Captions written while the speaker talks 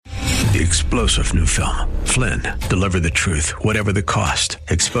The explosive new film, Flynn, Deliver the Truth, Whatever the Cost,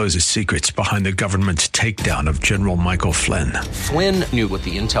 exposes secrets behind the government's takedown of General Michael Flynn. Flynn knew what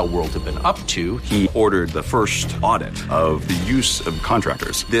the intel world had been up to. He ordered the first audit of the use of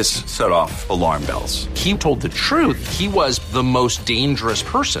contractors. This set off alarm bells. He told the truth. He was the most dangerous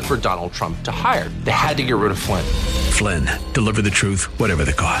person for Donald Trump to hire. They had to get rid of Flynn. Flynn, Deliver the Truth, Whatever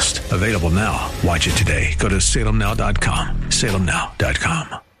the Cost. Available now. Watch it today. Go to salemnow.com.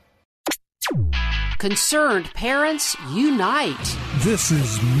 salemnow.com. Concerned parents, unite. This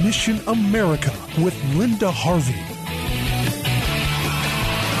is Mission America with Linda Harvey.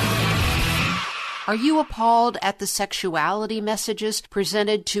 Are you appalled at the sexuality messages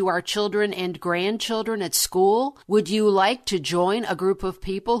presented to our children and grandchildren at school? Would you like to join a group of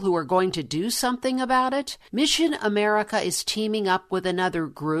people who are going to do something about it? Mission America is teaming up with another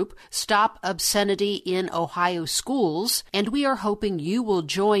group, Stop Obscenity in Ohio Schools, and we are hoping you will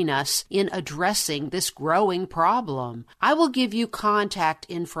join us in addressing this growing problem. I will give you contact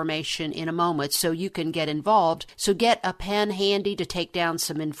information in a moment so you can get involved, so get a pen handy to take down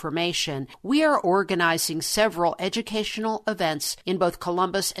some information. We are organizing several educational events in both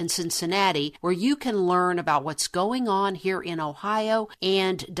Columbus and Cincinnati where you can learn about what's going on here in Ohio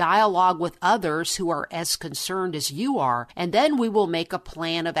and dialogue with others who are as concerned as you are. And then we will make a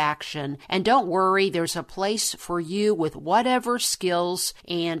plan of action. And don't worry, there's a place for you with whatever skills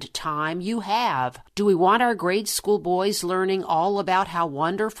and time you have. Do we want our grade school boys learning all about how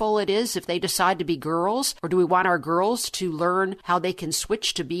wonderful it is if they decide to be girls? Or do we want our girls to learn how they can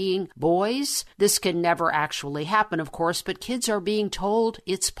switch to being boys? This can never actually happen, of course, but kids are being told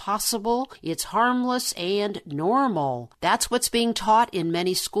it's possible, it's harmless, and normal. That's what's being taught in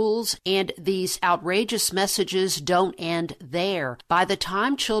many schools, and these outrageous messages don't end there. By the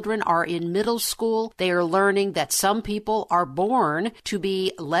time children are in middle school, they are learning that some people are born to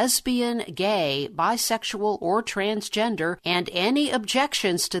be lesbian, gay, bisexual, or transgender, and any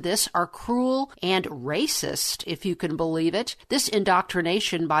objections to this are cruel and racist, if you can believe it. This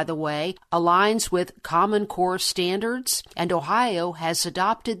indoctrination, by the way, aligns with Common Core standards, and Ohio has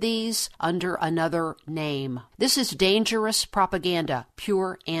adopted these under another name. This is dangerous propaganda,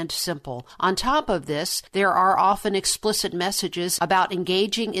 pure and simple. On top of this, there are often explicit messages about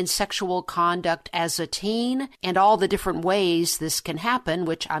engaging in sexual conduct as a teen and all the different ways this can happen,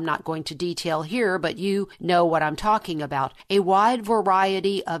 which I'm not going to detail here, but you know what I'm talking about. A wide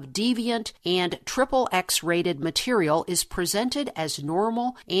variety of deviant and XXX rated material is presented as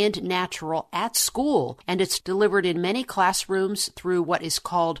normal and natural at school, and it's delivered in many classrooms through what is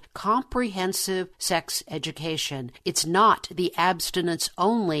called comprehensive sex education. It's not the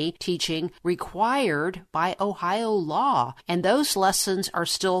abstinence-only teaching required by Ohio law, and those lessons are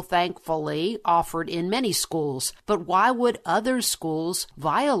still thankfully offered in many schools. But why would other schools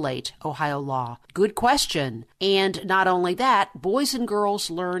violate Ohio law? Good question. And not only that, boys and girls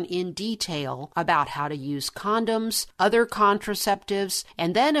learn in detail about how to use condoms, other contraceptives,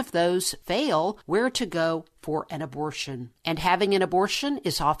 and then if those fail, where to go for an abortion. And having an abortion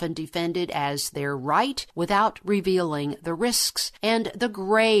is often defended as their right without revealing the risks and the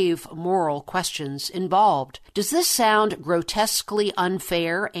grave moral questions involved. Does this sound grotesquely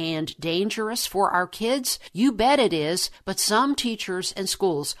unfair and dangerous for our kids? You bet it is, but some teachers and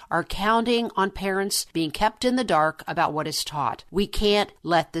schools are counting on parents being kept in the dark about what is taught. We can't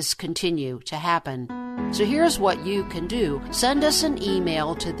let this continue to happen. So here's what you can do. Send us an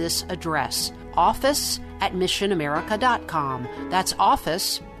email to this address, office@missionamerica.com. That's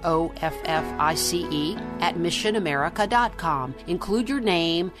office, OFFICE, at missionamerica.com. Include your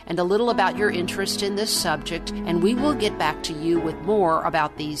name and a little about your interest in this subject, and we will get back to you with more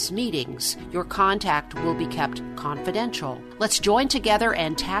about these meetings. Your contact will be kept confidential. Let's join together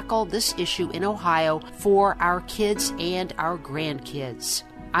and tackle this issue in Ohio for our kids and our grandkids.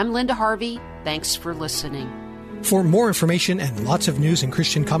 I'm Linda Harvey. Thanks for listening. For more information and lots of news and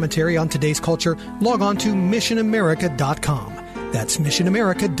Christian commentary on today's culture, log on to missionamerica.com. That's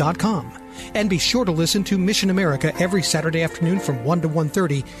missionamerica.com. And be sure to listen to Mission America every Saturday afternoon from 1 to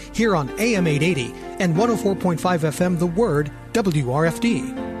 1:30 here on AM 880 and 104.5 FM The Word,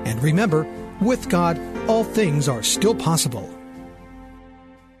 WRFD. And remember, with God, all things are still possible.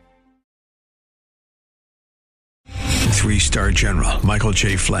 Three-star General Michael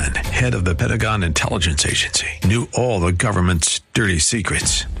J. Flynn, head of the Pentagon Intelligence Agency, knew all the government's dirty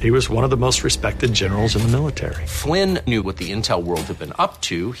secrets. He was one of the most respected generals in the military. Flynn knew what the intel world had been up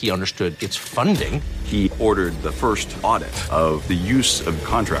to. He understood its funding. He ordered the first audit of the use of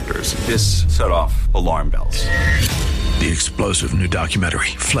contractors. This set off alarm bells. The explosive new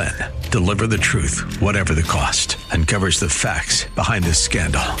documentary, Flynn, Deliver the truth, whatever the cost. Uncovers the facts behind this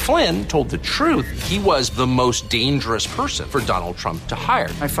scandal. Flynn told the truth. He was the most dangerous person for Donald Trump to hire.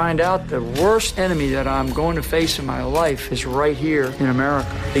 I find out the worst enemy that I'm going to face in my life is right here in America.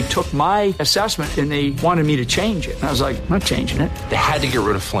 They took my assessment and they wanted me to change it. And I was like, I'm not changing it. They had to get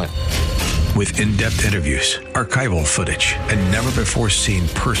rid of Flynn. With in-depth interviews, archival footage, and never-before-seen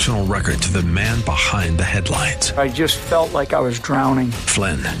personal records of the man behind the headlines. I just felt like I was drowning.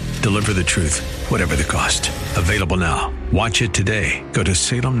 Flynn, deliver the truth, whatever the cost. Available now. Watch it today. Go to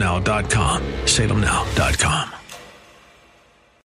salemnow.com. salemnow.com.